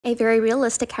A very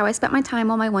realistic how I spent my time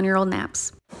while my 1-year-old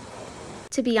naps.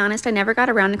 To be honest, I never got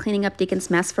around to cleaning up Deacon's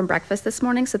mess from breakfast this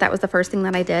morning, so that was the first thing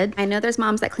that I did. I know there's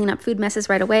moms that clean up food messes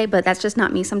right away, but that's just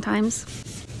not me sometimes.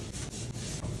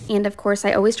 And of course,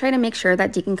 I always try to make sure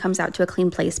that Deacon comes out to a clean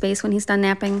play space when he's done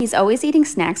napping. He's always eating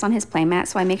snacks on his play mat,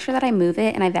 so I make sure that I move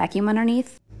it and I vacuum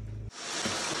underneath.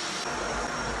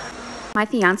 My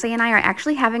fiance and I are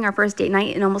actually having our first date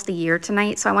night in almost a year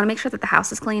tonight, so I want to make sure that the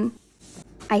house is clean.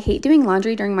 I hate doing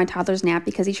laundry during my toddler's nap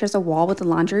because he shares a wall with the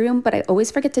laundry room, but I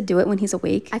always forget to do it when he's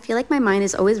awake. I feel like my mind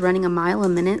is always running a mile a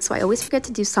minute, so I always forget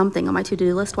to do something on my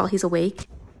to-do list while he's awake.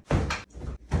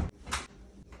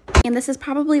 And this is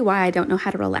probably why I don't know how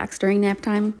to relax during nap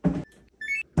time.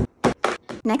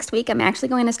 Next week, I'm actually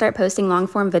going to start posting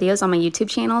long-form videos on my YouTube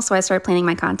channel, so I started planning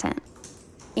my content.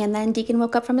 And then Deacon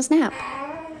woke up from his nap.